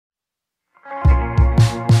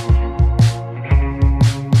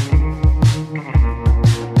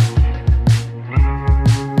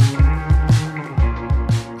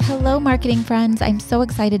marketing friends. I'm so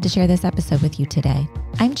excited to share this episode with you today.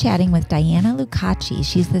 I'm chatting with Diana Lucacci.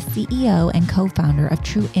 She's the CEO and co-founder of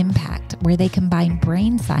True Impact, where they combine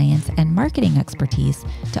brain science and marketing expertise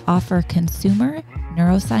to offer consumer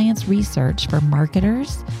neuroscience research for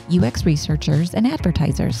marketers, UX researchers, and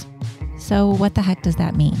advertisers. So what the heck does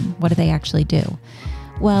that mean? What do they actually do?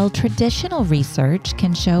 Well, traditional research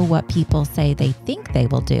can show what people say they think they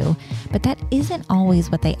will do, but that isn't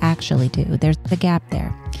always what they actually do. There's a gap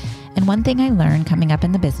there. And one thing I learned coming up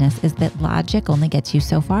in the business is that logic only gets you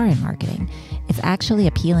so far in marketing. It's actually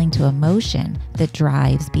appealing to emotion that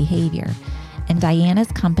drives behavior. And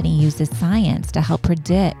Diana's company uses science to help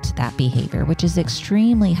predict that behavior, which is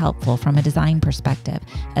extremely helpful from a design perspective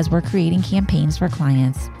as we're creating campaigns for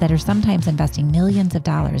clients that are sometimes investing millions of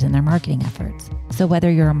dollars in their marketing efforts. So whether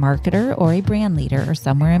you're a marketer or a brand leader or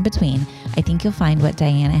somewhere in between, I think you'll find what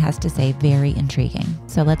Diana has to say very intriguing.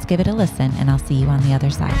 So let's give it a listen, and I'll see you on the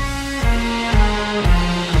other side.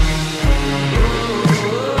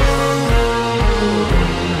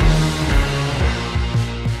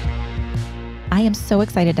 I am so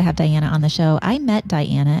excited to have Diana on the show. I met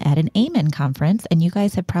Diana at an Amen conference, and you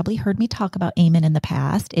guys have probably heard me talk about Amen in the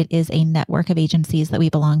past. It is a network of agencies that we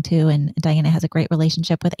belong to, and Diana has a great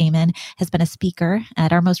relationship with Amen, has been a speaker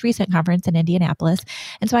at our most recent conference in Indianapolis.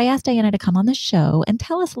 And so I asked Diana to come on the show and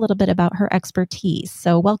tell us a little bit about her expertise.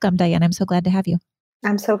 So welcome, Diana. I'm so glad to have you.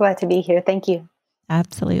 I'm so glad to be here. Thank you.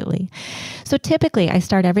 Absolutely. So typically I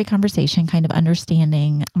start every conversation kind of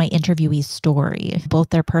understanding my interviewee's story,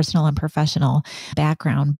 both their personal and professional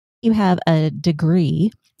background. You have a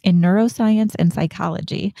degree in neuroscience and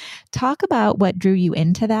psychology. Talk about what drew you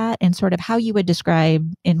into that and sort of how you would describe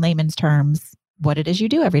in layman's terms what it is you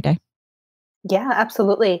do every day. Yeah,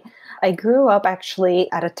 absolutely. I grew up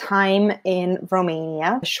actually at a time in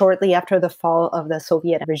Romania, shortly after the fall of the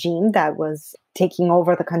Soviet regime that was taking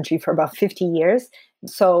over the country for about 50 years.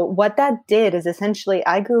 So what that did is essentially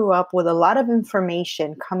I grew up with a lot of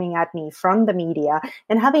information coming at me from the media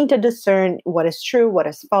and having to discern what is true, what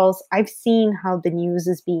is false. I've seen how the news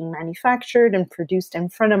is being manufactured and produced in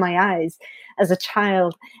front of my eyes as a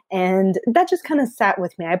child. And that just kind of sat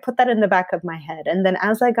with me. I put that in the back of my head. And then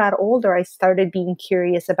as I got older, I started being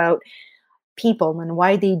curious about people and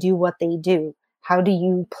why they do what they do. How do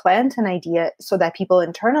you plant an idea so that people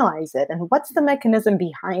internalize it? And what's the mechanism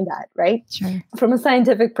behind that, right? Sure. From a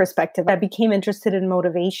scientific perspective, I became interested in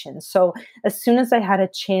motivation. So as soon as I had a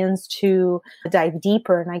chance to dive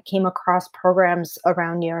deeper and I came across programs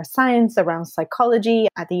around neuroscience, around psychology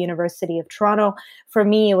at the University of Toronto, for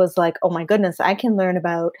me, it was like, oh my goodness, I can learn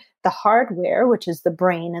about the hardware, which is the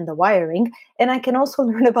brain and the wiring. And I can also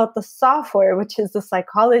learn about the software, which is the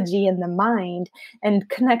psychology and the mind, and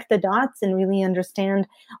connect the dots and really understand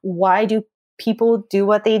why do people do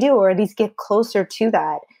what they do, or at least get closer to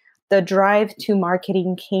that. The drive to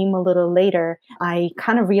marketing came a little later. I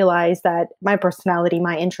kind of realized that my personality,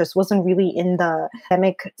 my interest wasn't really in the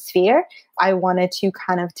academic sphere. I wanted to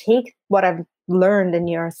kind of take what I've learned in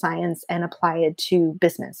neuroscience and apply it to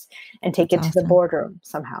business and take it to the boardroom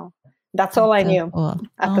somehow. That's all I knew. Cool.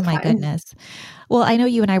 Oh my goodness. Well, I know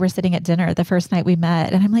you and I were sitting at dinner the first night we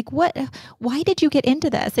met, and I'm like, why did you get into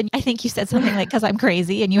this? And I think you said something like, because I'm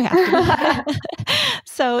crazy and you have to.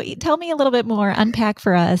 So tell me a little bit more, unpack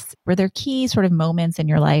for us. Were there key sort of moments in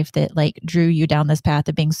your life that like drew you down this path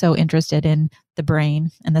of being so interested in the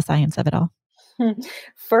brain and the science of it all?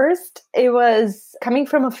 First, it was coming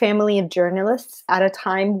from a family of journalists at a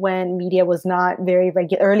time when media was not very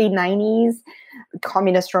regular, early 90s.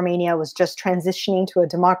 Communist Romania was just transitioning to a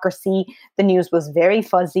democracy. The news was very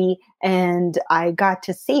fuzzy. And I got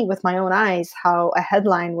to see with my own eyes how a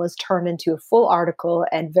headline was turned into a full article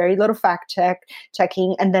and very little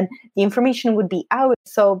checking. And then the information would be out.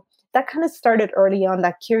 So that kind of started early on,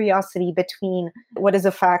 that curiosity between what is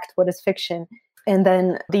a fact, what is fiction. And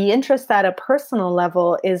then the interest at a personal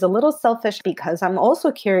level is a little selfish because I'm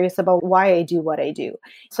also curious about why I do what I do.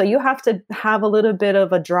 So you have to have a little bit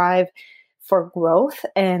of a drive for growth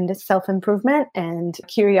and self-improvement and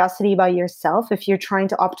curiosity about yourself if you're trying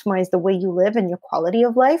to optimize the way you live and your quality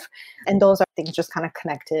of life. And those are things just kind of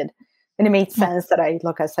connected. And it made sense that I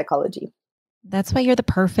look at psychology. That's why you're the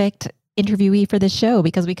perfect interviewee for this show,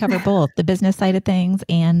 because we cover both the business side of things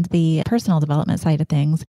and the personal development side of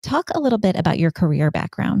things. Talk a little bit about your career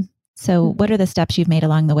background. So what are the steps you've made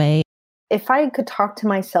along the way? If I could talk to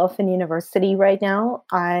myself in university right now,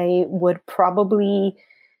 I would probably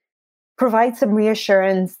provide some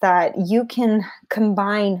reassurance that you can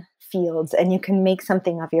combine fields and you can make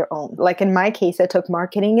something of your own. Like in my case, I took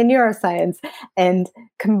marketing and neuroscience and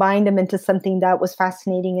combined them into something that was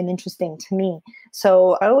fascinating and interesting to me.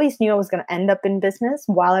 So I always knew I was going to end up in business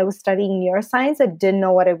while I was studying neuroscience. I didn't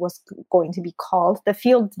know what it was going to be called. The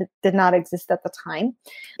field did not exist at the time.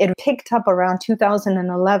 It picked up around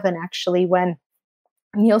 2011, actually, when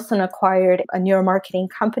Nielsen acquired a neuromarketing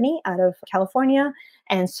company out of California.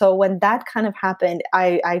 And so when that kind of happened,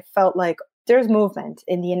 I felt like there's movement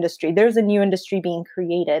in the industry. There's a new industry being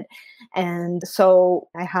created. And so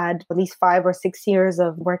I had at least 5 or 6 years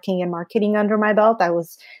of working in marketing under my belt. I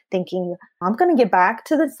was thinking, I'm going to get back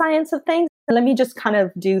to the science of things. Let me just kind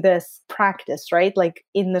of do this practice, right? Like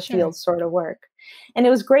in the field sort of work. And it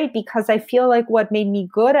was great because I feel like what made me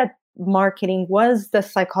good at marketing was the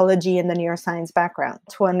psychology and the neuroscience background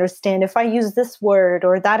to understand if I use this word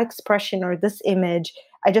or that expression or this image,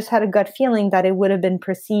 I just had a gut feeling that it would have been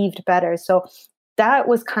perceived better. So that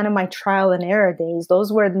was kind of my trial and error days.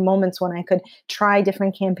 Those were the moments when I could try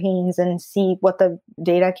different campaigns and see what the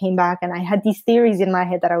data came back. And I had these theories in my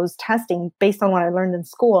head that I was testing based on what I learned in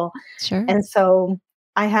school. Sure. And so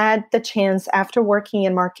I had the chance after working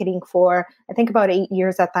in marketing for, I think about 8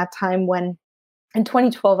 years at that time, when in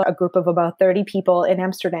 2012, a group of about 30 people in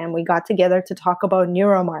Amsterdam, we got together to talk about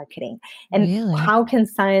neuromarketing and how can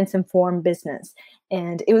science inform business.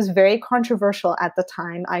 And it was very controversial at the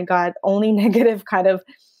time. I got only negative kind of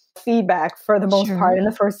feedback for the most part. In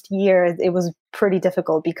the first year, it was pretty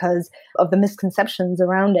difficult because of the misconceptions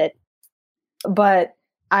around it. But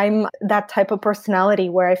I'm that type of personality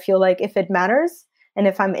where I feel like if it matters and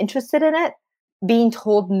if I'm interested in it, being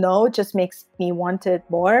told no just makes me want it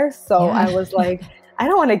more. So I was like, I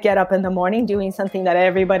don't want to get up in the morning doing something that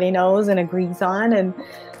everybody knows and agrees on. And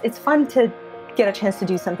it's fun to get a chance to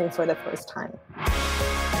do something for the first time.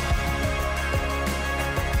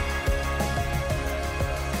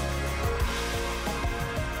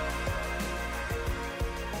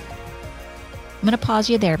 I'm going to pause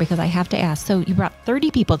you there because I have to ask. So you brought 30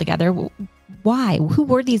 people together. Why? Who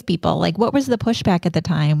were these people? Like, what was the pushback at the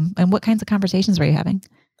time? And what kinds of conversations were you having?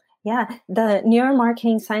 Yeah, the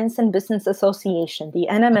Neuromarketing Science and Business Association, the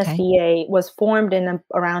NMSBA, was formed in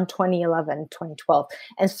around 2011, 2012.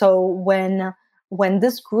 And so when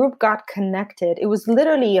this group got connected, it was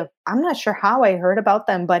literally, I'm not sure how I heard about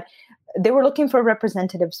them, but they were looking for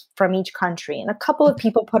representatives from each country. And a couple of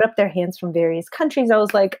people put up their hands from various countries. I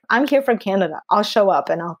was like, I'm here from Canada. I'll show up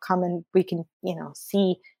and I'll come and we can,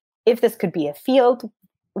 see if this could be a field,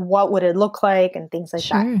 what would it look like and things like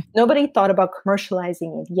that. Nobody thought about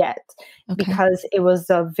commercializing it yet because it was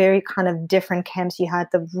a very kind of different camps. You had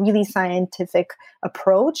the really scientific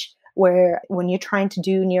approach where when you're trying to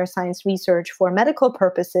do neuroscience research for medical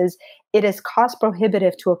purposes, it is cost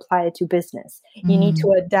prohibitive to apply it to business. You need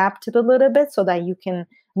to adapt it a little bit so that you can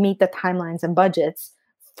meet the timelines and budgets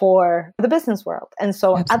for the business world. And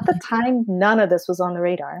so at the time, none of this was on the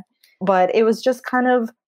radar, but it was just kind of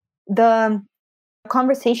the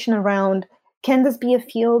conversation around, can this be a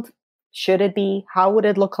field? Should it be? How would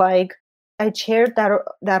it look like? I chaired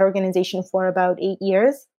that organization for about 8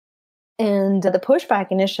 years. And the pushback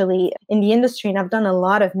initially in the industry, and I've done a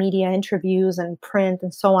lot of media interviews and print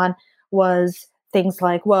and so on, was things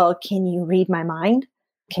like, well, can you read my mind?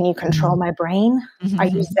 Can you control my brain? Are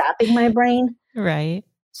you zapping my brain? Right.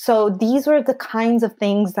 So these were the kinds of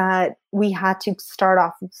things that we had to start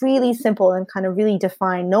off really simple and kind of really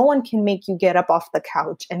define. No one can make you get up off the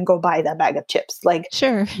couch and go buy that bag of chips. Like,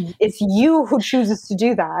 it's you who chooses to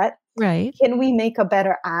do that. Right. Can we make a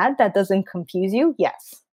better ad that doesn't confuse you?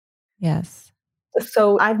 Yes. Yes.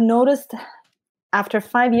 So I've noticed after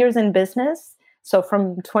 5 years in business, so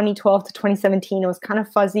from 2012 to 2017, it was kind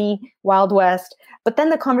of fuzzy, Wild West. But then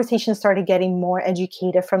the conversation started getting more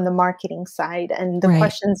educated from the marketing side, and the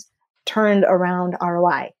questions turned around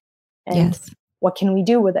ROI. And what can we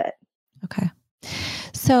do with it? Okay.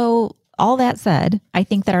 So all that said, I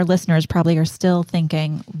think that our listeners probably are still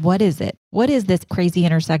thinking, what is it? What is this crazy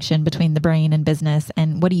intersection between the brain and business?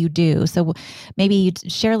 And what do you do? So maybe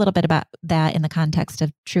you'd share a little bit about that in the context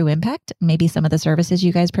of True Impact, maybe some of the services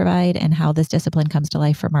you guys provide and how this discipline comes to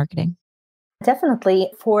life for marketing.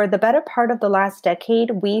 Definitely. For the better part of the last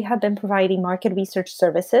decade, we have been providing market research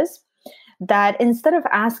services that instead of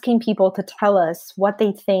asking people to tell us what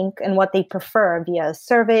they think and what they prefer via a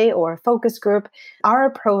survey or a focus group, our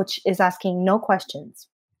approach is asking no questions.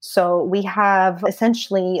 So we have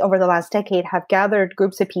essentially over the last decade have gathered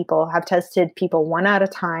groups of people, have tested people one at a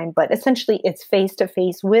time, but essentially it's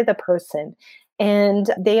face-to-face with a person. And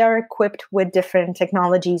they are equipped with different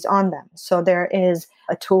technologies on them. So there is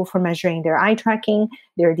a tool for measuring their eye tracking.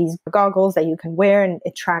 There are these goggles that you can wear and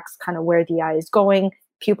it tracks kind of where the eye is going.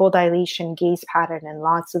 pupil dilation, gaze pattern, and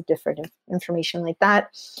lots of different information like that.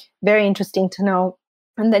 Very interesting to know.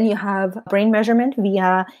 And then you have brain measurement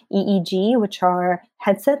via EEG, which are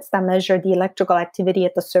headsets that measure the electrical activity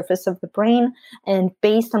at the surface of the brain. And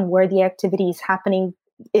based on where the activity is happening,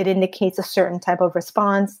 it indicates a certain type of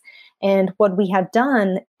response. And what we have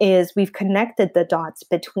done is we've connected the dots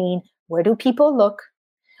between where do people look,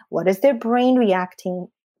 what is their brain reacting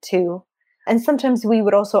to, and sometimes we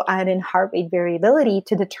would also add in heart rate variability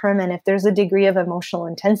to determine if there's a degree of emotional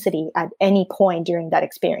intensity at any point during that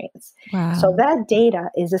experience. Wow. So that data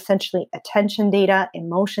is essentially attention data,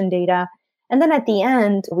 emotion data. And then at the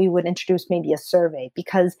end, we would introduce maybe a survey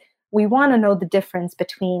because we want to know the difference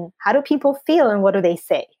between how do people feel and what do they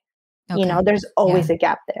say. Okay. There's always a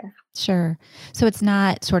gap there. Sure. So it's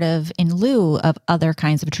not sort of in lieu of other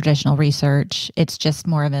kinds of traditional research. It's just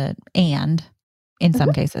more of an and in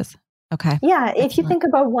some cases. Okay. Yeah. If you think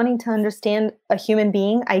about wanting to understand a human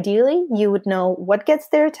being, ideally, you would know what gets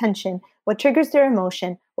their attention, what triggers their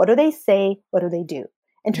emotion, what do they say, what do they do?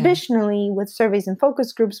 And traditionally, with surveys and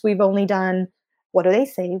focus groups, we've only done what do they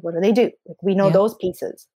say, what do they do? Like, we know those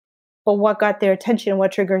pieces. But what got their attention,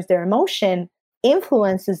 what triggers their emotion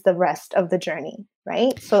influences the rest of the journey,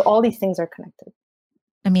 right? So all these things are connected.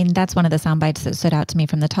 I mean, that's one of the sound bites that stood out to me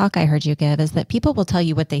from the talk I heard you give is that people will tell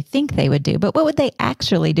you what they think they would do, but what would they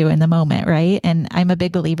actually do in the moment, right? And I'm a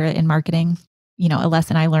big believer in marketing. A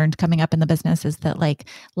lesson I learned coming up in the business is that like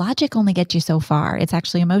logic only gets you so far. It's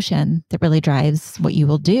actually emotion that really drives what you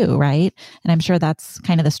will do, right? And I'm sure that's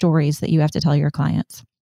kind of the stories that you have to tell your clients.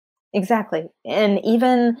 Exactly. And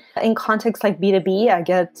even in contexts like B2B, I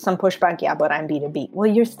get some pushback. Yeah, but I'm B2B. Well,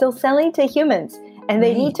 you're still selling to humans and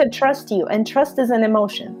they need to trust you. And trust is an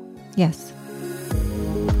emotion. Yes.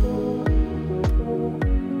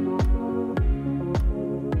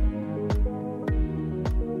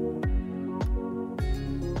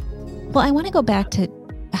 Well, I want to go back to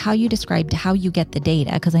how you described how you get the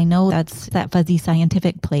data, because I know that's that fuzzy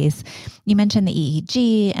scientific place. You mentioned the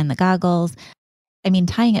EEG and the goggles. I mean,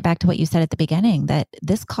 tying it back to what you said at the beginning, that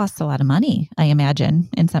this costs a lot of money, I imagine,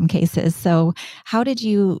 in some cases. So how did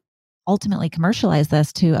you ultimately commercialize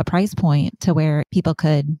this to a price point to where people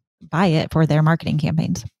could buy it for their marketing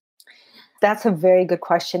campaigns? That's a very good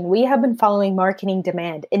question. We have been following marketing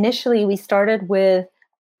demand. Initially, we started with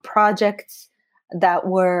projects that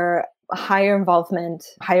were higher involvement,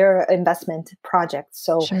 higher investment projects.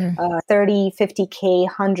 So 30, 50K,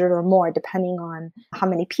 100 or more, depending on how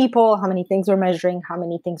many people, how many things we're measuring, how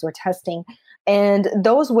many things we're testing. And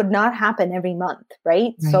those would not happen every month,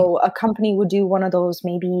 right? So a company would do one of those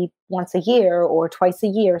maybe once a year or twice a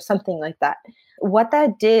year, something like that. What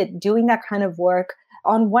that did, doing that kind of work,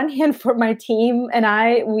 on one hand, for my team and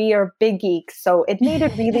I, we are big geeks. So it made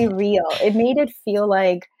it really real. It made it feel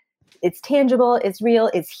like it's tangible, it's real,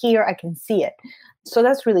 it's here, I can see it. So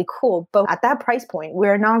that's really cool. But at that price point,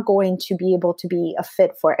 we're not going to be able to be a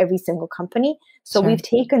fit for every single company. So we've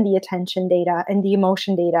taken the attention data and the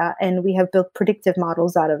emotion data, and we have built predictive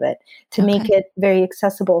models out of it to make it very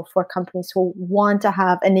accessible for companies who want to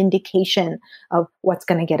have an indication of what's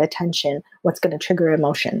going to get attention, what's going to trigger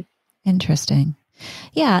emotion. Interesting.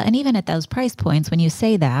 Yeah. And even at those price points, when you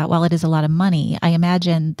say that, while it is a lot of money, I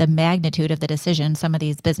imagine the magnitude of the decision some of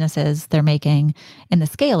these businesses they're making and the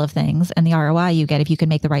scale of things and the ROI you get if you can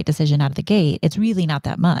make the right decision out of the gate, it's really not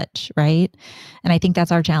that much, right? And I think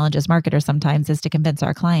that's our challenge as marketers sometimes is to convince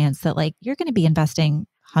our clients that like, you're going to be investing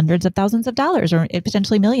hundreds of thousands of dollars or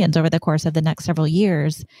potentially millions over the course of the next several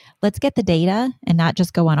years. Let's get the data and not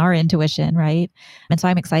just go on our intuition, right? And so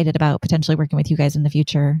I'm excited about potentially working with you guys in the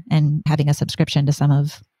future and having a subscription to some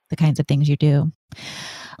of the kinds of things you do.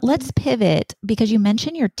 Let's pivot because you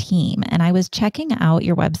mentioned your team and I was checking out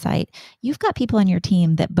your website. You've got people on your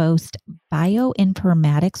team that boast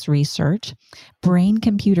bioinformatics research,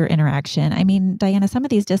 brain-computer interaction. I mean, Diana, some of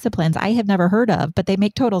these disciplines I have never heard of, but they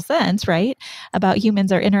make total sense, right? About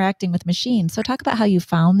humans are interacting with machines. So talk about how you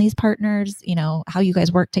found these partners, how you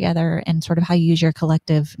guys work together and sort of how you use your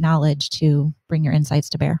collective knowledge to bring your insights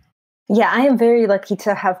to bear. Yeah, I am very lucky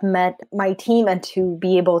to have met my team and to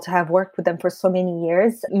be able to have worked with them for so many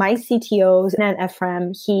years. My CTO, Zenan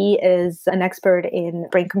Ephraim, he is an expert in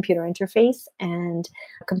brain-computer interface and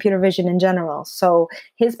computer vision in general. So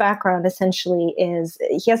his background essentially is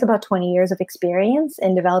he has about 20 years of experience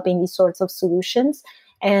in developing these sorts of solutions.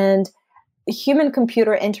 And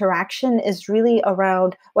human-computer interaction is really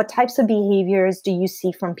around what types of behaviors do you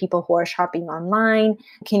see from people who are shopping online?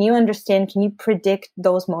 Can you predict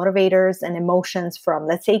those motivators and emotions from,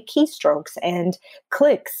 let's say, keystrokes and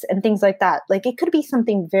clicks and things like that? Like it could be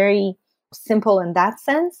something very simple in that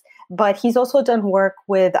sense, But he's also done work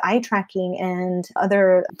with eye tracking and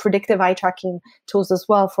other predictive eye tracking tools as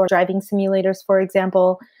well for driving simulators, for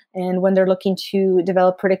example, and when they're looking to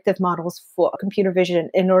develop predictive models for computer vision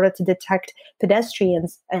in order to detect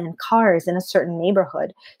pedestrians and cars in a certain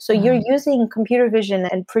neighborhood. So you're using computer vision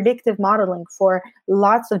and predictive modeling for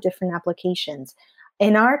lots of different applications.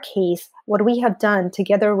 In our case, what we have done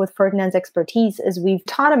together with Ferdinand's expertise is we've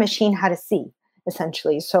taught a machine how to see,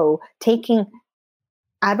 essentially. So taking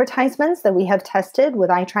advertisements that we have tested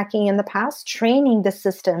with eye tracking in the past, training the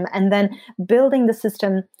system, and then building the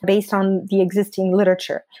system based on the existing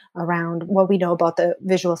literature around what we know about the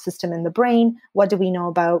visual system in the brain, what do we know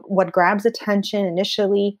about what grabs attention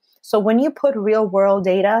initially. So when you put real world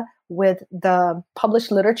data with the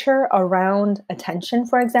published literature around attention,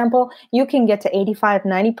 for example, you can get to 85,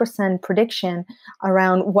 90% prediction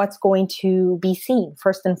around what's going to be seen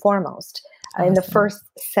first and foremost in the first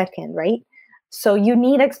second, right? So you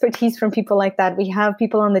need expertise from people like that. We have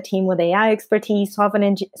people on the team with AI expertise,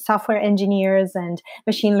 software engineers, and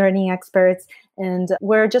machine learning experts. And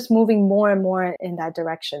we're just moving more and more in that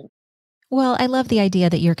direction. Well, I love the idea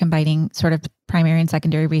that you're combining sort of primary and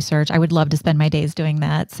secondary research. I would love to spend my days doing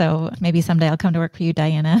that. So maybe someday I'll come to work for you,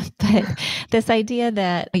 Diana. But this idea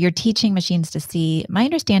that you're teaching machines to see, my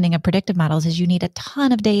understanding of predictive models is you need a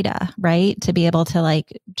ton of data, right? To be able to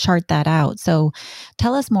like chart that out. So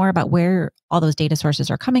tell us more about where all those data sources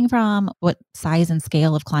are coming from. What size and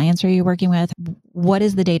scale of clients are you working with? What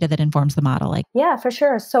is the data that informs the model? Yeah, for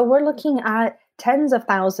sure. So we're looking at tens of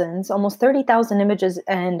thousands, almost 30,000 images,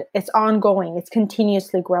 and it's ongoing. It's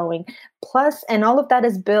continuously growing. Plus, and all of that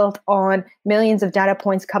is built on millions of data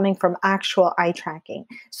points coming from actual eye tracking.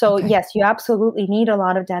 So yes, you absolutely need a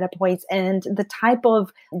lot of data points. And the type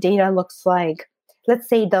of data looks like, let's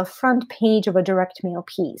say, the front page of a direct mail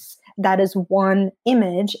piece. That is one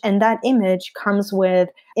image, and that image comes with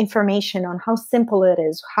information on how simple it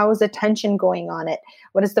is, how is attention going on it,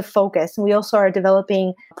 what is the focus. And we also are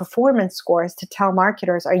developing performance scores to tell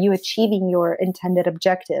marketers, are you achieving your intended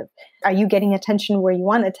objective? Are you getting attention where you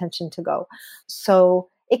want attention to go? So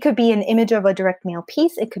it could be an image of a direct mail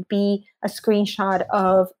piece. It could be a screenshot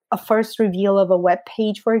of a first reveal of a web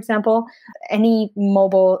page, for example. Any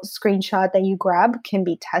mobile screenshot that you grab can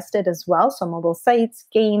be tested as well. So mobile sites,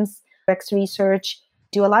 games, UX research,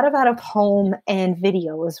 do a lot of out of home and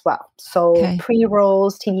video as well. So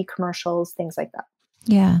pre-rolls, TV commercials, things like that.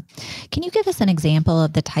 Yeah. Can you give us an example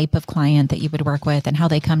of the type of client that you would work with and how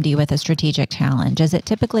they come to you with a strategic challenge? Is it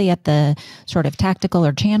typically at the sort of tactical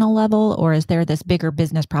or channel level, or is there this bigger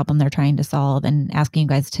business problem they're trying to solve and asking you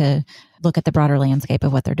guys to look at the broader landscape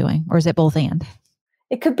of what they're doing? Or is it both and?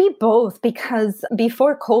 It could be both, because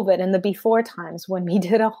before COVID and the before times when we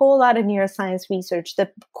did a whole lot of neuroscience research,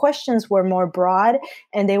 the questions were more broad,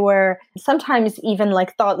 and they were sometimes even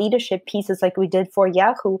like thought leadership pieces like we did for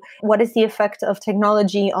Yahoo. What is the effect of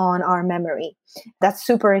technology on our memory? That's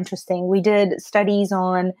super interesting. We did studies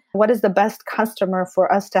on what is the best customer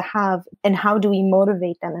for us to have and how do we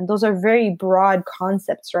motivate them? And those are very broad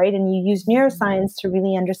concepts, right? And you use neuroscience to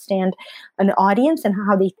really understand an audience and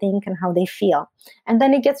how they think and how they feel. And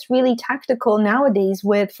then it gets really tactical nowadays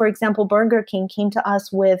with, for example, Burger King came to us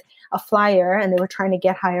with a flyer and they were trying to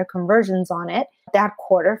get higher conversions on it that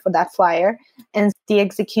quarter for that flyer. And the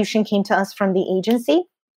execution came to us from the agency.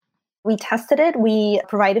 We tested it. We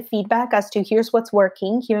provided feedback as to here's what's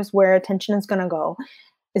working. Here's where attention is going to go.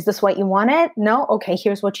 Is this what you wanted? No? Okay,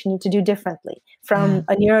 here's what you need to do differently from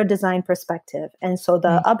a neurodesign perspective. And so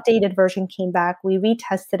the updated version came back. We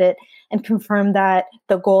retested it and confirmed that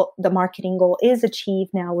the marketing goal is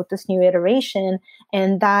achieved now with this new iteration.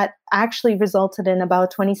 And that actually resulted in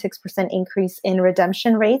about 26% increase in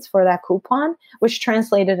redemption rates for that coupon, which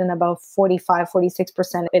translated in about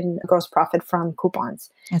 46% in gross profit from coupons.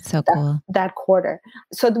 That's so cool. That quarter.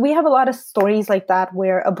 So we have a lot of stories like that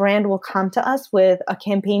where a brand will come to us with a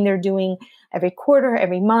campaign they're doing every quarter,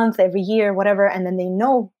 every month, every year, whatever, and then they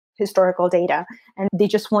know historical data and they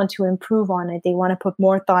just want to improve on it. They want to put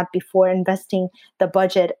more thought before investing the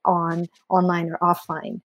budget on online or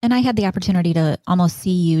offline. And I had the opportunity to almost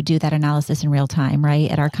see you do that analysis in real time, right?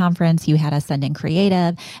 At our conference, you had us send in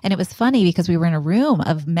creative. And it was funny because we were in a room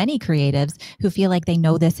of many creatives who feel like they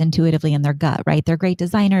know this intuitively in their gut, right? They're great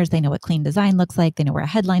designers. They know what clean design looks like. They know where a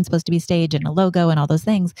headline's supposed to be staged and a logo and all those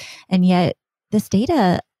things. And yet this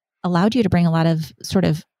data allowed you to bring a lot of sort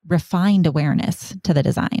of refined awareness to the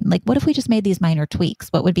design. Like, what if we just made these minor tweaks?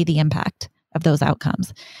 What would be the impact of those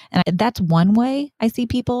outcomes? And that's one way I see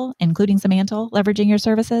people, including Samantha, leveraging your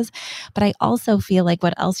services. But I also feel like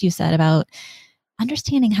what else you said about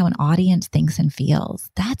understanding how an audience thinks and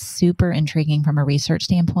feels. That's super intriguing from a research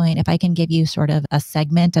standpoint. If I can give you sort of a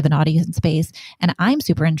segment of an audience base, and I'm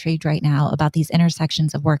super intrigued right now about these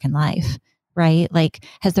intersections of work and life, right? Like,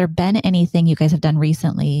 has there been anything you guys have done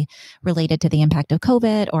recently related to the impact of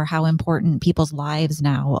COVID or how important people's lives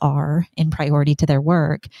now are in priority to their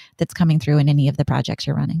work that's coming through in any of the projects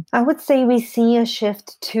you're running? I would say we see a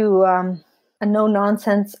shift to a no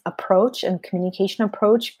nonsense approach and communication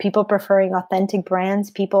approach, people preferring authentic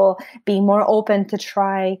brands, people being more open to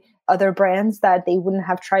try other brands that they wouldn't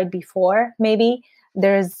have tried before. Maybe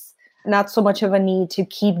there's not so much of a need to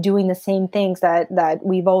keep doing the same things that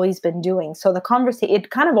we've always been doing. So the conversation, it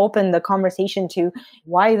kind of opened the conversation to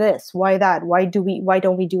why this, why that, why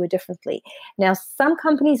don't we do it differently? Now, some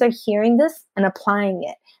companies are hearing this and applying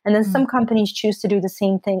it. And then some companies choose to do the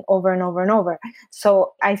same thing over and over and over.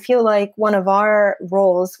 So I feel like one of our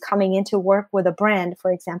roles coming into work with a brand,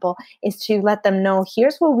 for example, is to let them know,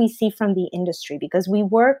 here's what we see from the industry, because we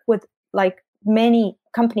work with like many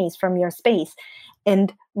companies from your space.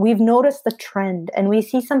 And we've noticed the trend and we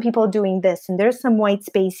see some people doing this and there's some white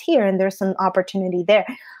space here and there's some opportunity there.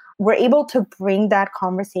 We're able to bring that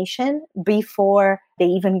conversation before they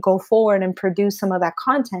even go forward and produce some of that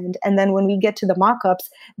content. And then when we get to the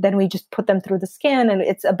mock-ups, then we just put them through the scan and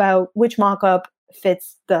it's about which mock-up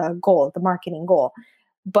fits the goal, the marketing goal.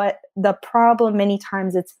 But the problem many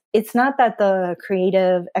times it's not that the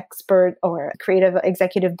creative expert or creative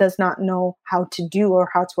executive does not know how to do or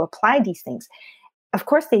how to apply these things. Of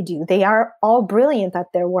course they do. They are all brilliant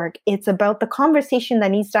at their work. It's about the conversation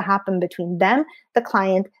that needs to happen between them, the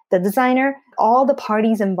client, the designer, all the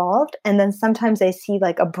parties involved. And then sometimes I see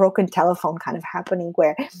like a broken telephone kind of happening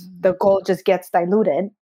where the goal just gets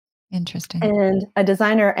diluted. Interesting. And a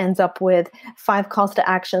designer ends up with 5 calls to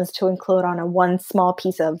actions to include on a one small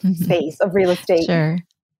piece of space of real estate. Sure.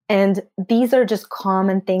 And these are just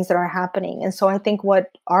common things that are happening. And so I think what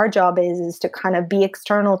our job is to kind of be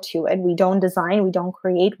external to it. We don't design, we don't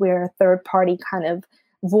create. We're a third party kind of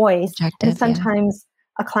voice. Objective, and sometimes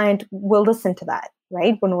a client will listen to that,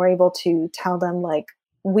 right? When we're able to tell them like,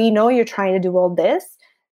 we know you're trying to do all this.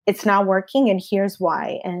 It's not working and here's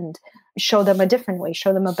why. And show them a different way,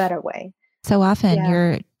 show them a better way. So often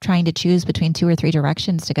you're trying to choose between 2 or 3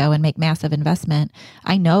 directions to go and make massive investment.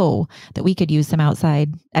 I know that we could use some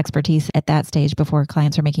outside expertise at that stage before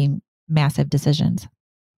clients are making massive decisions.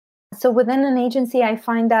 So within an agency, I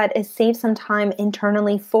find that it saves some time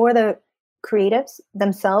internally for the creatives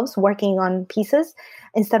themselves working on pieces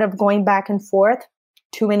instead of going back and forth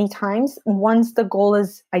too many times. Once the goal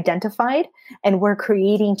is identified and we're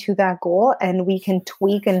creating to that goal and we can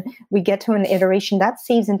tweak and we get to an iteration, that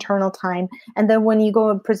saves internal time. And then when you go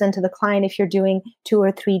and present to the client, if you're doing 2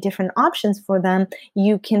 or 3 different options for them,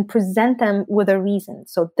 you can present them with a reason.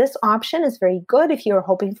 So this option is very good if you're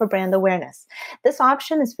hoping for brand awareness. This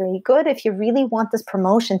option is very good if you really want this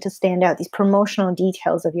promotion to stand out, these promotional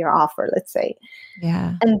details of your offer, let's say.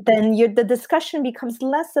 Yeah. And then the discussion becomes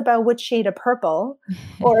less about which shade of purple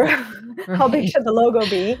or how big should the logo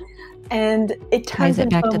be. And it turns it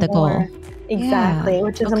back to the goal. Exactly,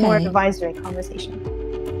 which is a more advisory conversation.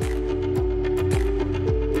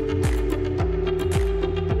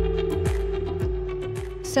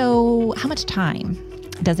 So how much time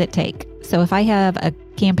does it take? So if I have a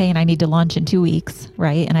campaign I need to launch in 2 weeks,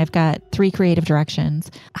 right? And I've got 3 creative directions,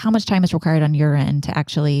 how much time is required on your end to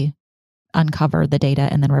actually uncover the data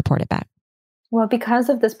and then report it back? Well, because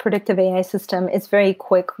of this predictive AI system, it's very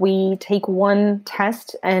quick. We take one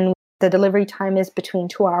test and the delivery time is between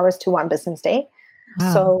 2 hours to 1 business day.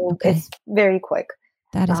 Wow, so it's very quick.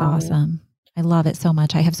 That is awesome. I love it so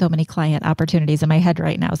much. I have so many client opportunities in my head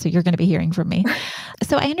right now. So you're going to be hearing from me.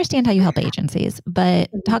 So I understand how you help agencies, but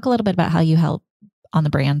talk a little bit about how you help on the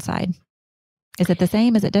brand side. Is it the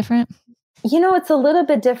same? Is it different? It's a little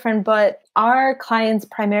bit different, but our clients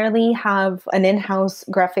primarily have an in-house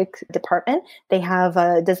graphic department. They have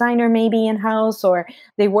a designer maybe in-house, or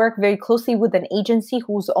they work very closely with an agency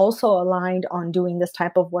who's also aligned on doing this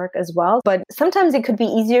type of work as well. But sometimes it could be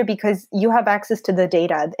easier because you have access to the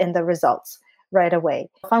data and the results right away.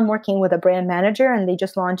 If I'm working with a brand manager and they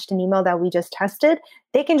just launched an email that we just tested,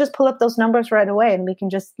 they can just pull up those numbers right away and we can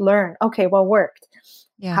just learn, okay, what worked?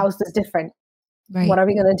 Yeah. How is this different? Right. What are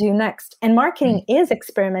we going to do next? And marketing is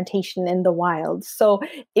experimentation in the wild. So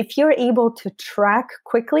if you're able to track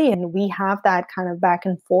quickly and we have that kind of back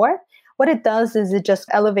and forth, what it does is it just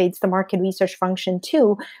elevates the market research function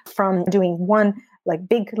too, from doing one like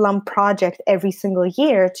big lump project every single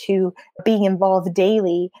year to being involved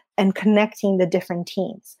daily and connecting the different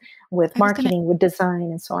teams with marketing, with design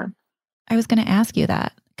and so on. I was going to ask you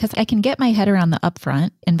that, Because I can get my head around the upfront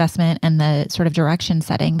investment and the sort of direction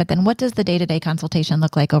setting, but then what does the day-to-day consultation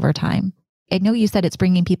look like over time? I know you said it's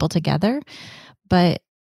bringing people together, but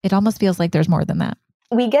it almost feels like there's more than that.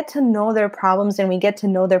 We get to know their problems and we get to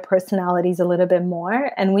know their personalities a little bit more,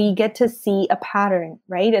 and we get to see a pattern,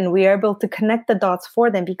 right? And we are able to connect the dots for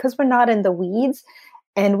them because we're not in the weeds.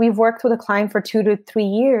 And we've worked with a client for 2 to 3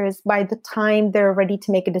 years. By the time they're ready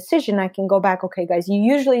to make a decision, I can go back, okay, guys, you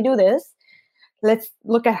usually do this. Let's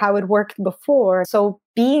look at how it worked before. So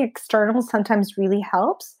being external sometimes really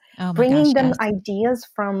helps. Bringing them ideas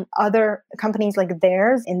from other companies like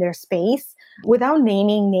theirs in their space without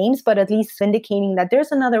naming names, but at least indicating that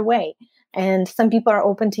there's another way. And some people are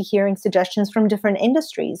open to hearing suggestions from different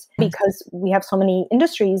industries because we have so many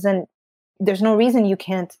industries and there's no reason you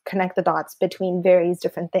can't connect the dots between various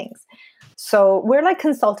different things. So we're like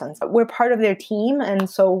consultants. We're part of their team. And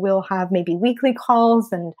so we'll have maybe weekly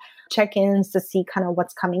calls and check-ins to see kind of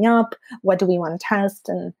what's coming up, what do we want to test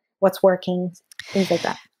and what's working, things like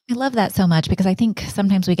that. I love that so much because I think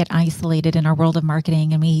sometimes we get isolated in our world of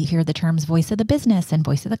marketing and we hear the terms voice of the business and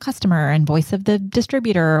voice of the customer and voice of the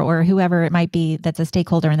distributor or whoever it might be that's a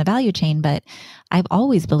stakeholder in the value chain. But I've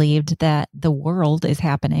always believed that the world is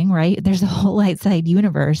happening, right? There's a whole outside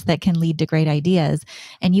universe that can lead to great ideas.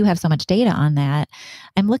 And you have so much data on that.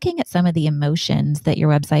 I'm looking at some of the emotions that your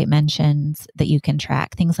website mentions that you can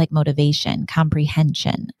track, things like motivation,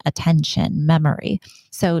 comprehension, attention, memory.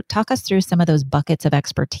 So talk us through some of those buckets of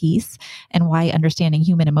expertise and why understanding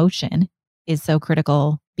human emotion is so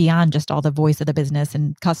critical beyond just all the voice of the business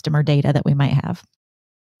and customer data that we might have.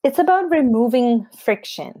 It's about removing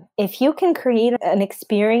friction. If you can create an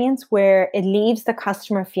experience where it leaves the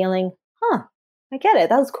customer feeling, I get it,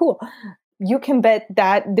 that was cool. You can bet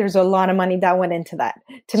that there's a lot of money that went into that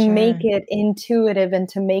to make it intuitive and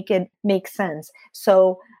to make it make sense.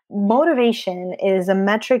 So motivation is a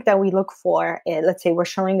metric that we look for. Let's say we're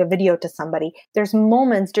showing a video to somebody. There's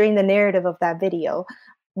moments during the narrative of that video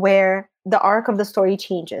where the arc of the story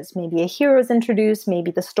changes. Maybe a hero is introduced,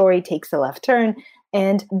 maybe the story takes a left turn.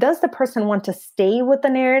 And does the person want to stay with the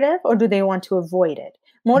narrative or do they want to avoid it?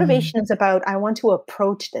 Motivation is about, I want to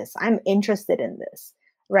approach this. I'm interested in this,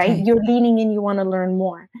 right? Okay. You're leaning in, you want to learn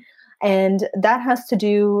more. And that has to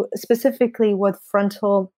do specifically with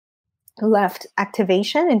frontal left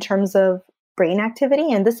activation in terms of brain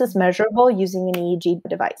activity. And this is measurable using an EEG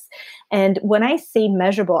device. And when I say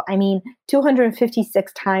measurable, I mean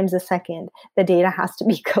 256 times a second, the data has to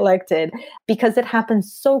be collected because it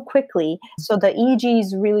happens so quickly. So the EEG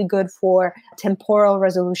is really good for temporal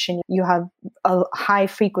resolution. You have a high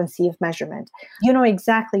frequency of measurement. You know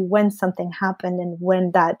exactly when something happened and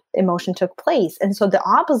when that emotion took place. And so the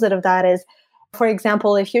opposite of that is, for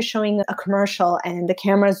example, if you're showing a commercial and the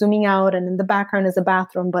camera is zooming out and in the background is a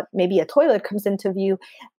bathroom, but maybe a toilet comes into view,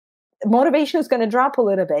 motivation is going to drop a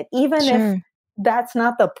little bit. Even if that's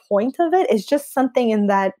not the point of it, it's just something in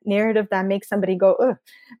that narrative that makes somebody go, ugh,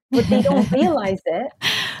 but they don't realize it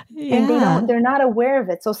and they're not aware of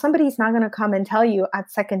it. So somebody's not going to come and tell you at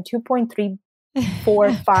second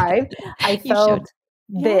 2.345, I felt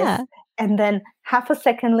this. And then half a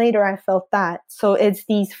second later, I felt that. So it's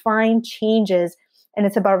these fine changes and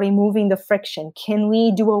it's about removing the friction. Can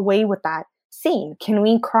we do away with that scene? Can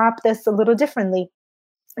we crop this a little differently?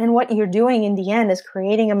 And what you're doing in the end is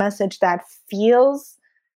creating a message that feels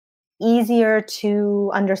easier to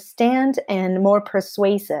understand and more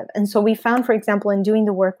persuasive. And so we found, for example, in doing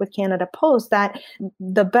the work with Canada Post, that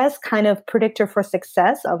the best kind of predictor for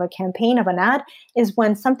success of a campaign, of an ad, is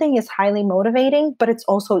when something is highly motivating, but it's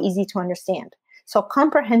also easy to understand. So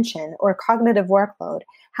comprehension or cognitive workload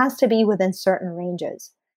has to be within certain ranges.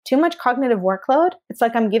 Too much cognitive workload, it's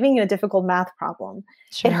like I'm giving you a difficult math problem.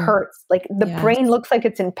 It hurts. Like the brain looks like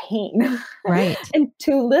it's in pain. Right. And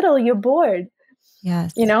too little, you're bored.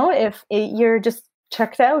 Yes. You know, you're just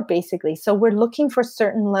checked out, basically. So we're looking for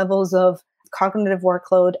certain levels of cognitive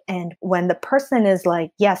workload. And when the person is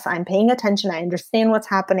like, yes, I'm paying attention, I understand what's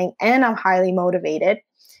happening, and I'm highly motivated,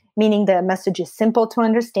 meaning the message is simple to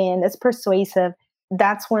understand, it's persuasive,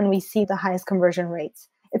 that's when we see the highest conversion rates.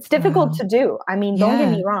 It's difficult to do. I mean, don't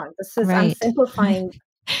get me wrong. I'm simplifying.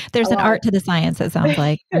 There's an art to the science, it sounds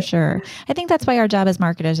like, for sure. I think that's why our job as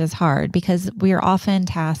marketers is hard, because we are often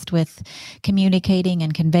tasked with communicating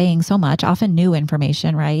and conveying so much, often new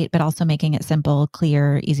information, right? But also making it simple,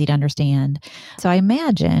 clear, easy to understand. So I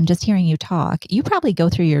imagine, just hearing you talk, you probably go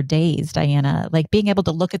through your days, Diana, like being able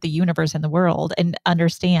to look at the universe and the world and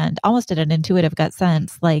understand almost at an intuitive gut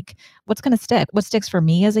sense, like what's going to stick, what sticks for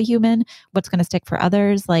me as a human, what's going to stick for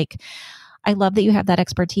others. Like, I love that you have that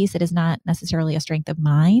expertise. It is not necessarily a strength of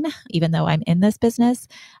mine, even though I'm in this business.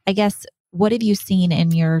 I guess What have you seen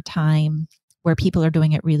in your time where people are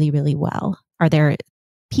doing it really, really well? Are there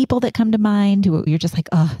people that come to mind who you're just like,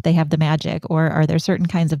 oh, they have the magic? Or are there certain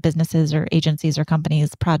kinds of businesses or agencies or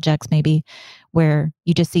companies, projects maybe, where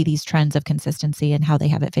you just see these trends of consistency and how they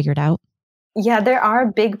have it figured out? Yeah, there are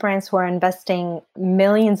big brands who are investing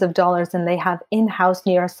millions of dollars and they have in-house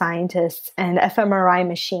neuroscientists and fMRI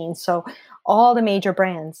machines. So all the major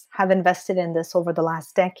brands have invested in this over the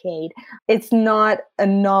last decade. It's not a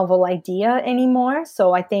novel idea anymore.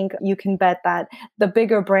 So I think you can bet that the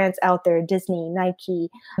bigger brands out there, Disney, Nike,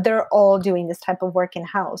 they're all doing this type of work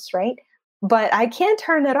in-house, right? But I can't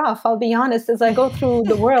turn it off. I'll be honest, as I go through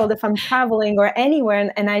the world, if I'm traveling or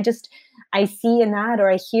anywhere and I see an ad or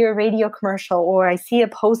I hear a radio commercial or I see a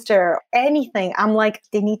poster or anything, I'm like,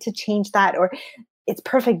 they need to change that or it's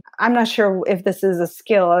perfect. I'm not sure if this is a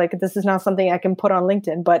skill, like this is not something I can put on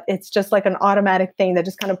LinkedIn, but it's just like an automatic thing that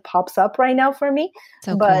just kind of pops up right now for me.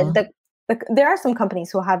 So But cool. there are some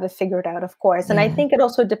companies who have it figured out, of course. And I Yeah, think it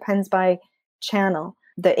also depends by channel.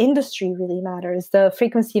 The industry really matters, the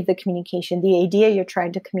frequency of the communication, the idea you're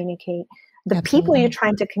trying to communicate, the people you're absolutely.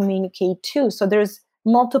 trying to communicate to. So there's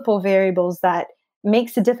multiple variables that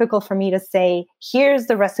makes it difficult for me to say, here's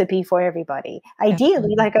the recipe for everybody. Ideally,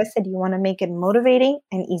 Absolutely. like I said, you want to make it motivating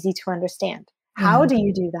and easy to understand. How Yeah, do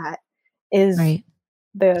you do that is right.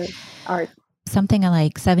 the art. Something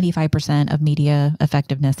like 75% of media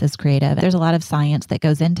effectiveness is creative. There's a lot of science that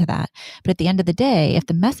goes into that. But at the end of the day, if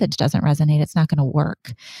the message doesn't resonate, it's not going to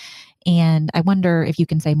work. And I wonder if you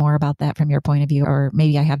can say more about that from your point of view, or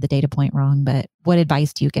maybe I have the data point wrong, but what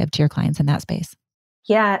advice do you give to your clients in that space?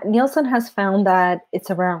 Yeah, Nielsen has found that it's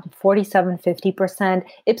around 47-50%.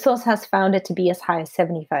 Ipsos has found it to be as high as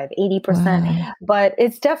 75-80%, Wow. but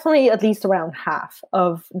it's definitely at least around half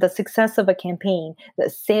of the success of a campaign, the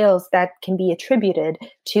sales that can be attributed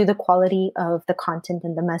to the quality of the content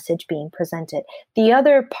and the message being presented. The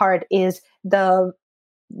other part is the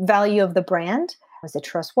value of the brand. Is it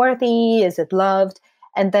trustworthy? Is it loved?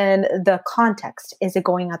 And then the context. Is it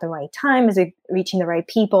going at the right time? Is it reaching the right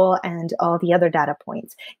people? And all the other data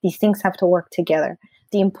points. These things have to work together.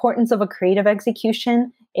 The importance of a creative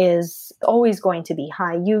execution is always going to be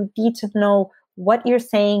high. You need to know what you're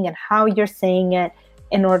saying and how you're saying it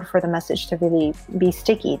in order for the message to really be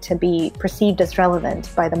sticky, to be perceived as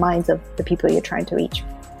relevant by the minds of the people you're trying to reach.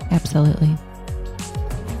 Absolutely.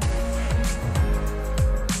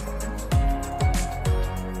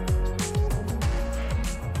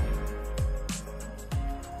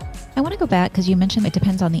 I want to go back because you mentioned it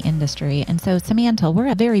depends on the industry. And so Simantel, we're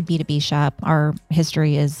a very B2B shop. Our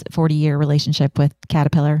history is 40-year relationship with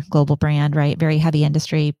Caterpillar, global brand, right? Very heavy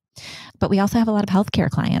industry. But we also have a lot of healthcare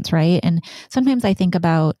clients, right? And sometimes I think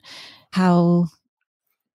about how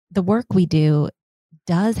the work we do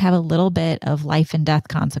does have a little bit of life and death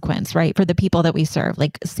consequence, right? For the people that we serve,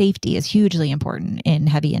 like safety is hugely important in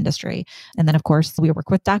heavy industry. And then, of course, we work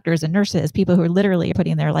with doctors and nurses, people who are literally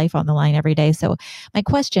putting their life on the line every day. So my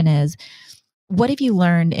question is, what have you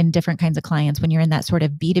learned in different kinds of clients when you're in that sort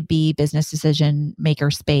of B2B business decision maker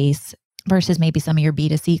space versus maybe some of your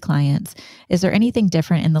B2C clients? Is there anything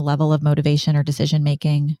different in the level of motivation or decision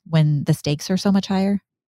making when the stakes are so much higher?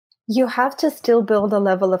 You have to still build a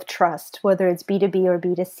level of trust, whether it's B2B or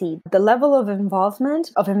B2C. The level of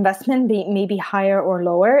involvement, of investment may be higher or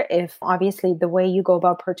lower if obviously the way you go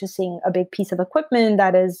about purchasing a big piece of equipment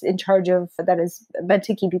that is in charge of, that is meant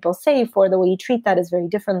to keep people safe, or the way you treat that is very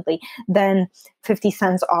differently than 50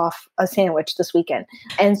 cents off a sandwich this weekend.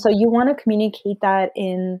 And so you want to communicate that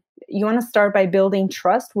you want to start by building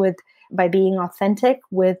trust by being authentic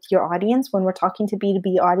with your audience. When we're talking to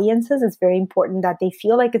B2B audiences, it's very important that they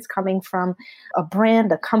feel like it's coming from a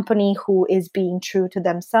brand, a company who is being true to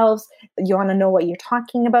themselves. You want to know what you're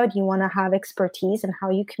talking about. You want to have expertise in how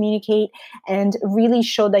you communicate and really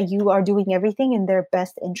show that you are doing everything in their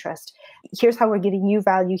best interest. Here's how we're giving you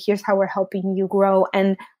value. Here's how we're helping you grow,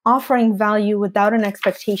 and offering value without an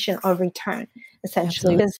expectation of return.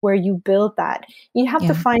 Essentially, Absolutely. is where you build that. You have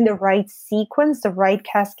to Yeah. find the right sequence, the right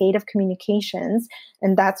cascade of communications.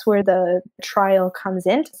 And that's where the trial comes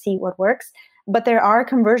in to see what works. But there are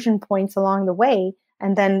conversion points along the way,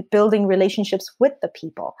 and then building relationships with the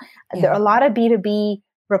people. There Yeah. are a lot of B2B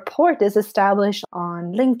rapport is established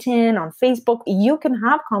on LinkedIn, on Facebook. You can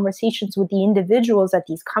have conversations with the individuals at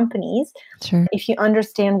these companies Sure. if you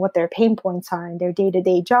understand what their pain points are in their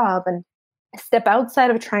day-to-day job, and step outside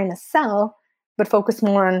of trying to sell, but focus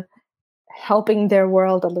more on helping their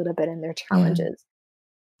world a little bit in their Yeah. challenges.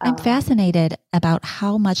 I'm fascinated about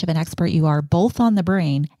how much of an expert you are both on the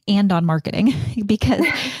brain and on marketing, because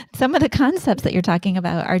some of the concepts that you're talking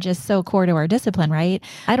about are just so core to our discipline, right?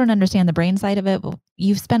 I don't understand the brain side of it. But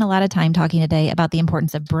you've spent a lot of time talking today about the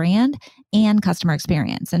importance of brand and customer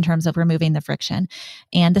experience in terms of removing the friction.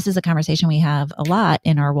 And this is a conversation we have a lot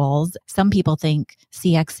in our walls. Some people think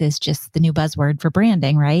CX is just the new buzzword for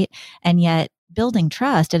branding, right? And yet building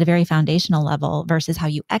trust at a very foundational level versus how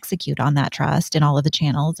you execute on that trust in all of the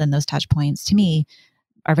channels and those touch points, to me,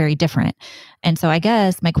 are very different. And so I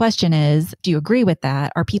guess my question is, do you agree with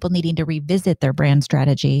that? Are people needing to revisit their brand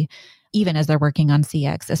strategy even as they're working on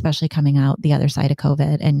CX, especially coming out the other side of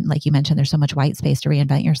COVID? And like you mentioned, there's so much white space to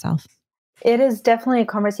reinvent yourself. It is definitely a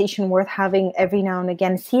conversation worth having every now and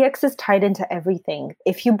again. CX is tied into everything.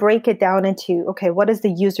 If you break it down into, okay, what does the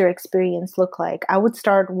user experience look like? I would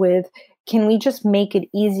start with, can we just make it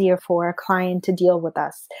easier for a client to deal with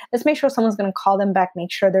us? Let's make sure someone's going to call them back,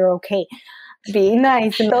 make sure they're okay, be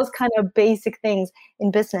nice, and those kind of basic things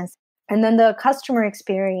in business. And then the customer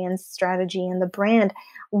experience strategy and the brand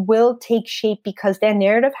will take shape because their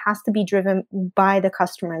narrative has to be driven by the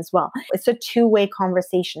customer as well. It's a two-way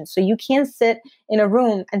conversation. So you can't sit in a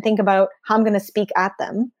room and think about how I'm going to speak at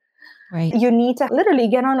them. Right. You need to literally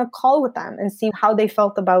get on a call with them and see how they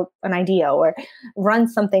felt about an idea or run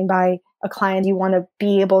something by a client. You want to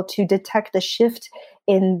be able to detect a shift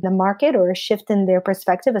in the market or a shift in their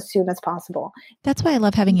perspective as soon as possible. That's why I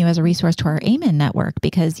love having you as a resource to our Amen network,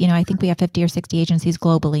 because, I think we have 50 or 60 agencies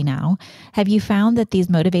globally now. Have you found that these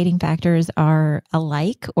motivating factors are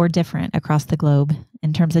alike or different across the globe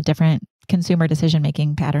in terms of different consumer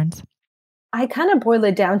decision-making patterns? I kind of boil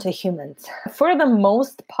it down to humans. For the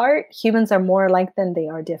most part, humans are more alike than they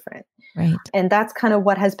are different. Right. And that's kind of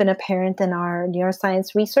what has been apparent in our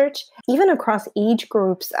neuroscience research. Even across age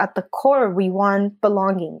groups, at the core, we want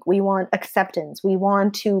belonging. We want acceptance. We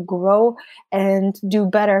want to grow and do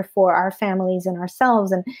better for our families and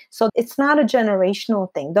ourselves. And so it's not a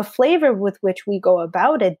generational thing. The flavor with which we go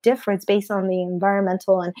about it differs based on the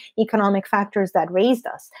environmental and economic factors that raised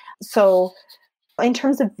us. So in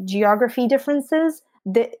terms of geography differences,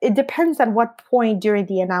 it depends at what point during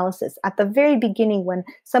the analysis. At the very beginning, when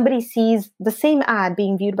somebody sees the same ad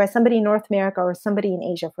being viewed by somebody in North America or somebody in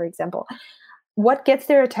Asia, for example, what gets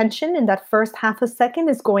their attention in that first half a second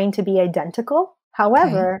is going to be identical.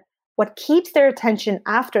 However, what keeps their attention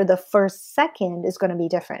after the first second is going to be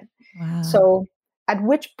different. Wow. So at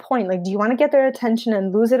which point, do you want to get their attention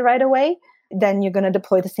and lose it right away? Then you're going to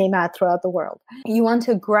deploy the same ad throughout the world. You want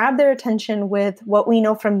to grab their attention with what we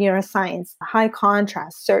know from neuroscience, high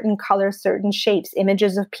contrast, certain colors, certain shapes,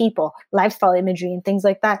 images of people, lifestyle imagery, and things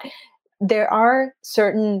like that. There are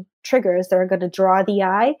certain triggers that are going to draw the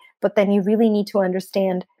eye, but then you really need to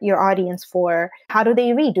understand your audience for how do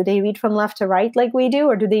they read? Do they read from left to right like we do,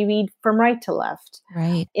 or do they read from right to left?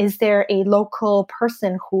 Right. Is there a local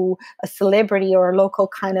person a celebrity or a local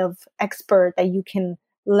kind of expert that you can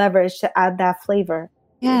leverage to add that flavor?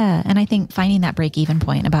 Yeah. And I think finding that break-even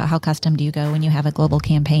point about how custom do you go when you have a global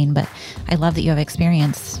campaign, but I love that you have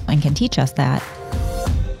experience and can teach us that.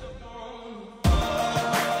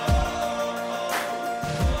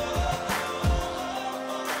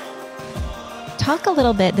 Talk a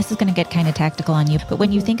little bit, this is going to get kind of tactical on you, but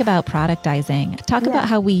when you think about productizing, talk about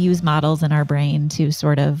how we use models in our brain to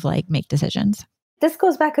sort of make decisions. This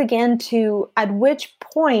goes back again to at which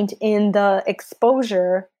point in the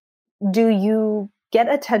exposure do you get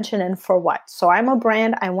attention and for what? So I'm a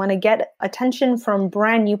brand. I want to get attention from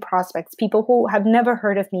brand new prospects, people who have never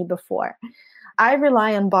heard of me before. I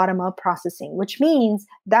rely on bottom-up processing, which means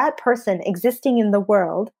that person existing in the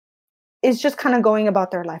world is just kind of going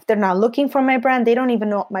about their life. They're not looking for my brand. They don't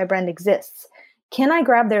even know my brand exists. Can I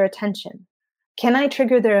grab their attention? Can I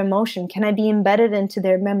trigger their emotion? Can I be embedded into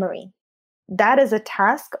their memory? That is a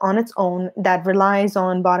task on its own that relies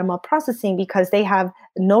on bottom-up processing because they have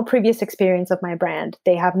no previous experience of my brand.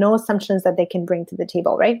 They have no assumptions that they can bring to the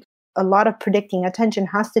table, right? A lot of predicting attention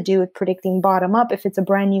has to do with predicting bottom-up. If it's a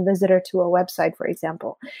brand new visitor to a website, for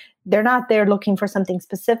example, they're not there looking for something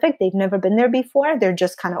specific. They've never been there before. They're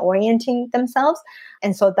just kind of orienting themselves.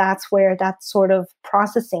 And so that's where that sort of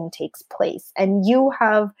processing takes place. And you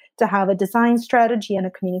have to have a design strategy and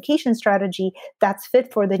a communication strategy that's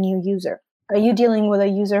fit for the new user. Are you dealing with a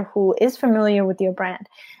user who is familiar with your brand?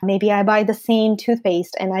 Maybe I buy the same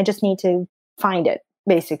toothpaste and I just need to find it,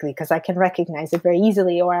 basically, because I can recognize it very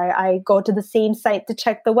easily. Or I go to the same site to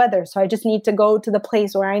check the weather. So I just need to go to the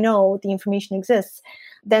place where I know the information exists.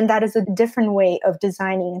 Then that is a different way of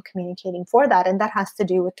designing and communicating for that. And that has to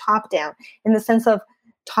do with top down in the sense of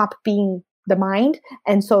top being the mind.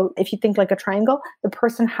 And so if you think like a triangle, the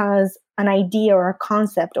person has an idea or a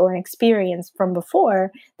concept or an experience from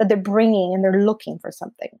before that they're bringing and they're looking for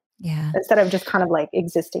something Yeah. instead of just kind of like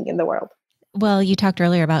existing in the world. Well, you talked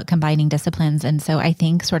earlier about combining disciplines. And so I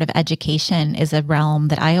think sort of education is a realm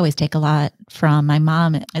that I always take a lot from. My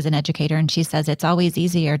mom is an educator, and she says it's always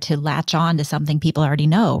easier to latch on to something people already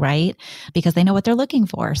know, right? Because they know what they're looking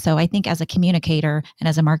for. So I think as a communicator and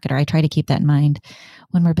as a marketer, I try to keep that in mind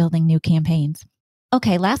when we're building new campaigns.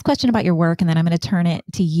 Okay, last question about your work, and then I'm going to turn it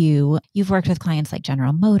to you. You've worked with clients like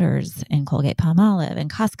General Motors and Colgate-Palmolive and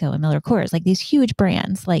Costco and Miller Coors, like these huge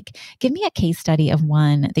brands. Like, give me a case study of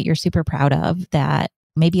one that you're super proud of that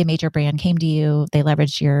maybe a major brand came to you, they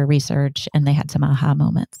leveraged your research, and they had some aha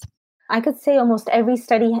moments. I could say almost every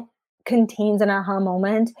study contains an aha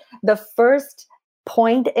moment. The first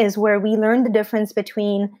point is where we learn the difference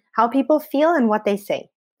between how people feel and what they say.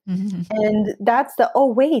 Mm-hmm. And that's oh,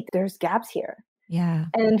 wait, there's gaps here. Yeah.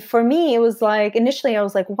 And for me, it was like, initially I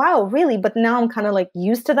was like, wow, really? But now I'm kind of like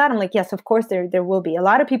used to that. I'm like, yes, of course there will be. A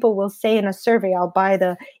lot of people will say in a survey, I'll buy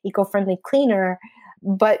the eco-friendly cleaner,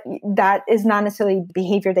 but that is not necessarily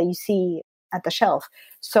behavior that you see at the shelf.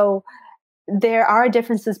 So there are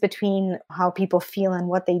differences between how people feel and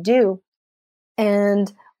what they do.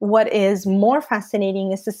 And what is more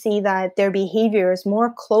fascinating is to see that their behavior is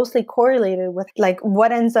more closely correlated with like what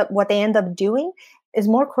they end up doing is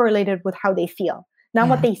more correlated with how they feel, not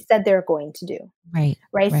what they said they're going to do. Right.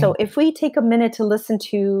 So if we take a minute to listen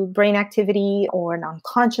to brain activity or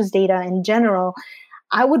non-conscious data in general,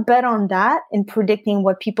 I would bet on that in predicting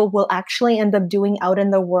what people will actually end up doing out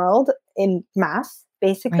in the world in mass,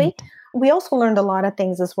 basically. Right. We also learned a lot of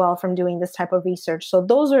things as well from doing this type of research. So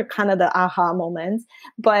those are kind of the aha moments.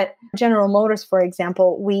 But General Motors, for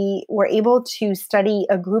example, we were able to study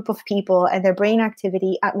a group of people and their brain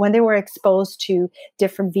activity when they were exposed to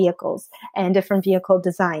different vehicles and different vehicle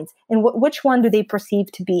designs. And which one do they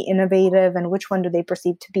perceive to be innovative and which one do they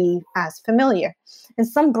perceive to be as familiar? And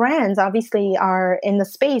some brands obviously are in the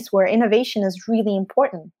space where innovation is really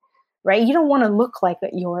important. Right? You don't want to look like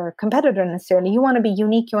your competitor necessarily. You want to be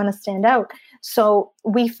unique. You want to stand out. So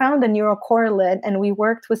we found a neural correlate and we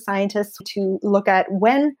worked with scientists to look at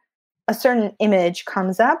when a certain image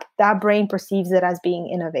comes up, that brain perceives it as being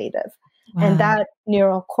innovative. Wow. And that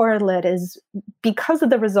neural correlate is because of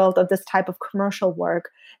the result of this type of commercial work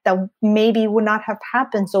that maybe would not have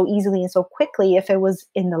happened so easily and so quickly if it was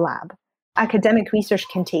in the lab. Academic research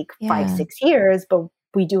can take 5-6 years, but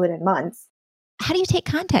we do it in months. How do you take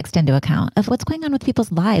context into account of what's going on with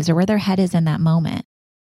people's lives or where their head is in that moment?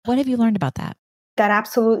 What have you learned about that? That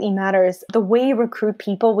absolutely matters. The way you recruit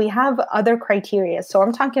people, we have other criteria. So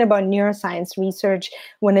I'm talking about neuroscience research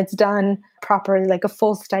when it's done properly, like a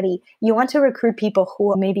full study. You want to recruit people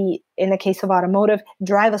who maybe, in the case of automotive,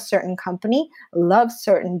 drive a certain company, love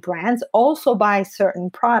certain brands, also buy certain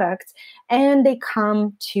products, and they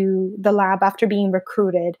come to the lab after being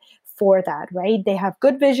recruited for that, right? They have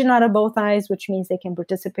good vision out of both eyes, which means they can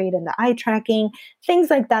participate in the eye tracking, things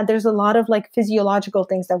like that. There's a lot of like physiological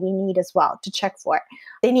things that we need as well to check for.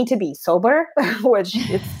 They need to be sober, which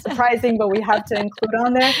is surprising, but we have to include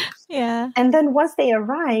on there. Yeah. And then once they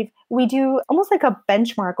arrive, we do almost like a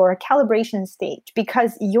benchmark or a calibration stage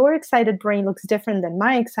because your excited brain looks different than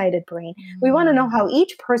my excited brain. We want to know how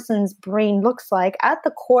each person's brain looks like at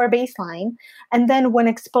the core baseline. And then when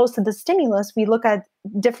exposed to the stimulus, we look at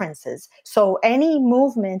differences. So any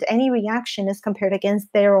movement, any reaction is compared against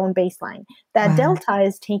their own baseline. That delta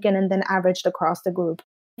is taken and then averaged across the group.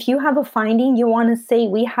 If you have a finding, you want to say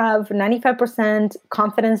we have 95%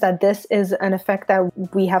 confidence that this is an effect that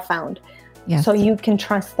we have found. Yes. So you can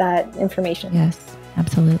trust that information. Yes,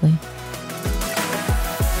 absolutely.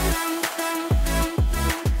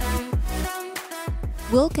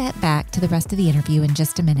 We'll get back to the rest of the interview in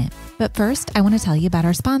just a minute. But first, I want to tell you about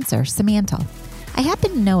our sponsor, Simantel. I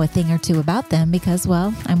happen to know a thing or two about them because,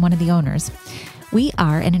 well, I'm one of the owners. We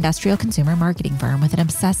are an industrial consumer marketing firm with an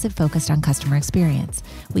obsessive focus on customer experience.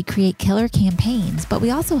 We create killer campaigns, but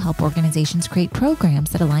we also help organizations create programs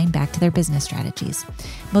that align back to their business strategies.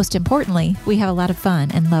 Most importantly, we have a lot of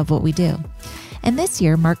fun and love what we do. And this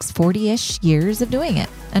year marks 40-ish years of doing it.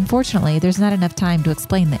 Unfortunately, there's not enough time to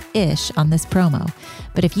explain the ish on this promo.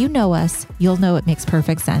 But if you know us, you'll know it makes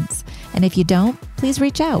perfect sense. And if you don't, please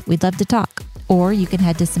reach out. We'd love to talk. Or you can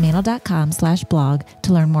head to simantel.com/blog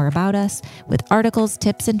to learn more about us with articles,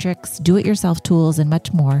 tips and tricks, do-it-yourself tools, and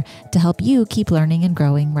much more to help you keep learning and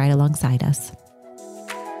growing right alongside us.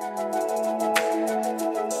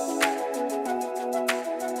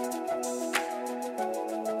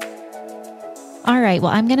 All right.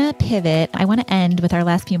 Well, I'm going to pivot. I want to end with our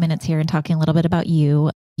last few minutes here and talking a little bit about you.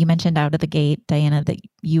 You mentioned out of the gate, Diana, that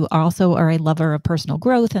you also are a lover of personal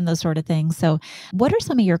growth and those sort of things. So what are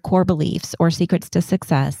some of your core beliefs or secrets to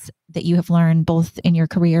success that you have learned both in your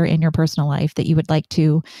career and your personal life that you would like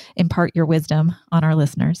to impart your wisdom on our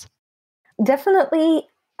listeners? Definitely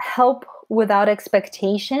help without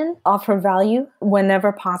expectation, offer value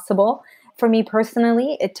whenever possible. For me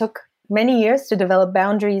personally, it took many years to develop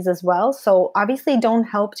boundaries as well. So obviously don't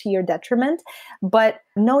help to your detriment, but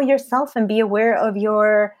know yourself and be aware of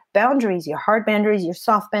your boundaries, your hard boundaries, your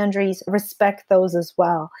soft boundaries, respect those as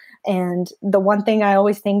well. And the one thing I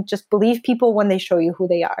always think, just believe people when they show you who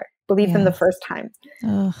they are. Believe them the first time.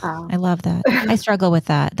 Oh, I love that. I struggle with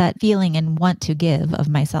that feeling and want to give of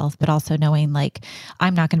myself, but also knowing like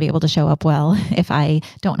I'm not going to be able to show up well if I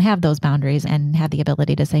don't have those boundaries and have the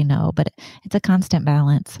ability to say no, but it's a constant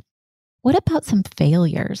balance. What about some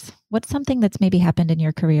failures? What's something that's maybe happened in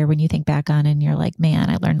your career when you think back on and you're like,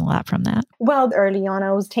 man, I learned a lot from that? Well, early on,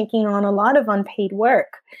 I was taking on a lot of unpaid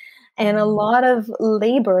work and a lot of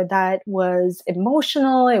labor that was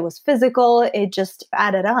emotional, it was physical, it just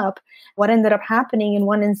added up. What ended up happening in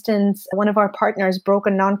one instance, one of our partners broke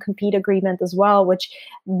a non-compete agreement as well, which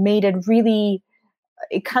made it really,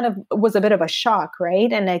 it kind of was a bit of a shock,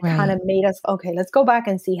 right? And it kind of made us, okay, let's go back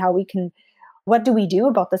and see how we can, what do we do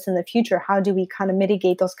about this in the future? How do we kind of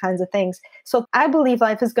mitigate those kinds of things? So I believe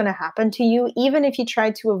life is going to happen to you. Even if you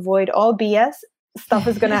try to avoid all BS, stuff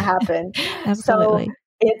is going to happen. Absolutely.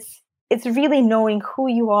 So it's really knowing who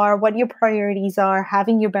you are, what your priorities are,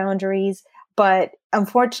 having your boundaries. But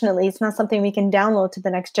unfortunately, it's not something we can download to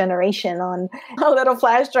the next generation on a little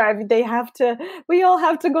flash drive. We all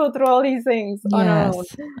have to go through all these things on our own.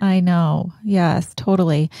 I know. Yes,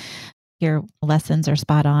 totally. Your lessons are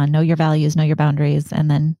spot on. Know your values, know your boundaries,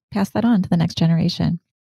 and then pass that on to the next generation.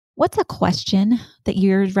 What's a question that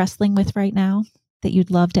you're wrestling with right now that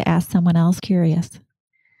you'd love to ask someone else? Curious.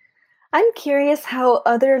 I'm curious how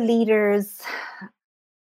other leaders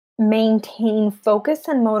maintain focus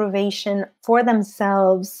and motivation for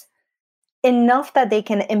themselves enough that they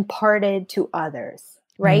can impart it to others,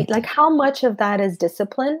 right? Like how much of that is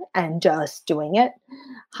discipline and just doing it?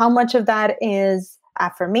 How much of that is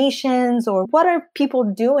affirmations, or what are people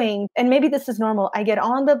doing? And maybe this is normal. I get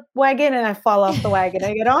on the wagon and I fall off the wagon.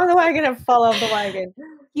 I get on the wagon and fall off the wagon.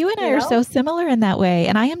 You and I are so similar in that way.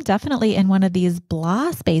 And I am definitely in one of these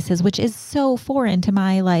blah spaces, which is so foreign to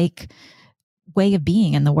my way of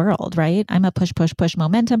being in the world, right? I'm a push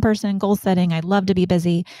momentum person, goal setting. I love to be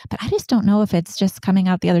busy, but I just don't know if it's just coming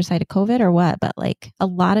out the other side of COVID or what, but a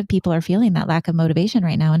lot of people are feeling that lack of motivation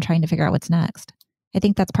right now and trying to figure out what's next. I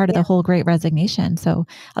think that's part of the whole great resignation. So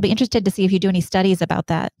I'll be interested to see if you do any studies about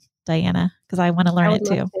that, Diana, because I want to learn it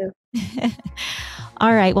too.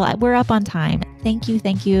 All right. Well, we're up on time. Thank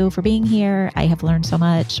you for being here. I have learned so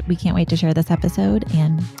much. We can't wait to share this episode,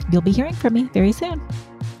 and you'll be hearing from me very soon.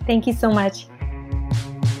 Thank you so much.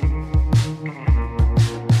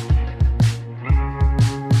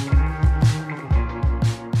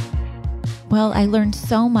 Well, I learned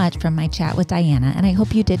so much from my chat with Diana, and I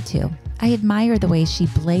hope you did too. I admire the way she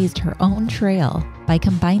blazed her own trail by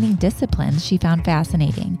combining disciplines she found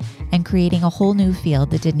fascinating and creating a whole new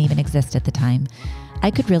field that didn't even exist at the time.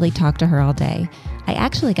 I could really talk to her all day. I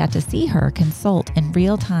actually got to see her consult in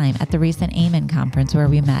real time at the recent Amen conference where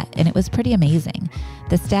we met, and it was pretty amazing.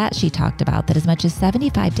 The stat she talked about, that as much as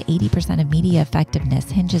 75 to 80% of media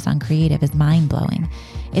effectiveness hinges on creative, is mind-blowing.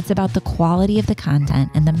 It's about the quality of the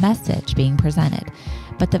content and the message being presented.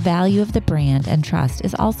 But the value of the brand and trust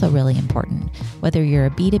is also really important. Whether you're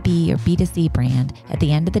a B2B or B2C brand, at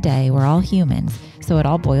the end of the day, we're all humans, so it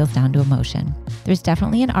all boils down to emotion. There's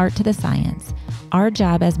definitely an art to the science. Our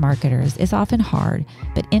job as marketers is often hard,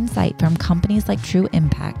 but insight from companies like True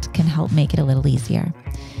Impact can help make it a little easier.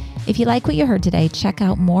 If you like what you heard today, check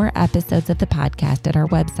out more episodes of the podcast at our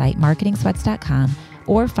website, marketingsweats.com,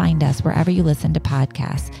 or find us wherever you listen to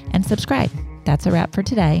podcasts and subscribe. That's a wrap for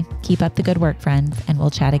today. Keep up the good work, friends, and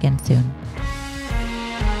we'll chat again soon.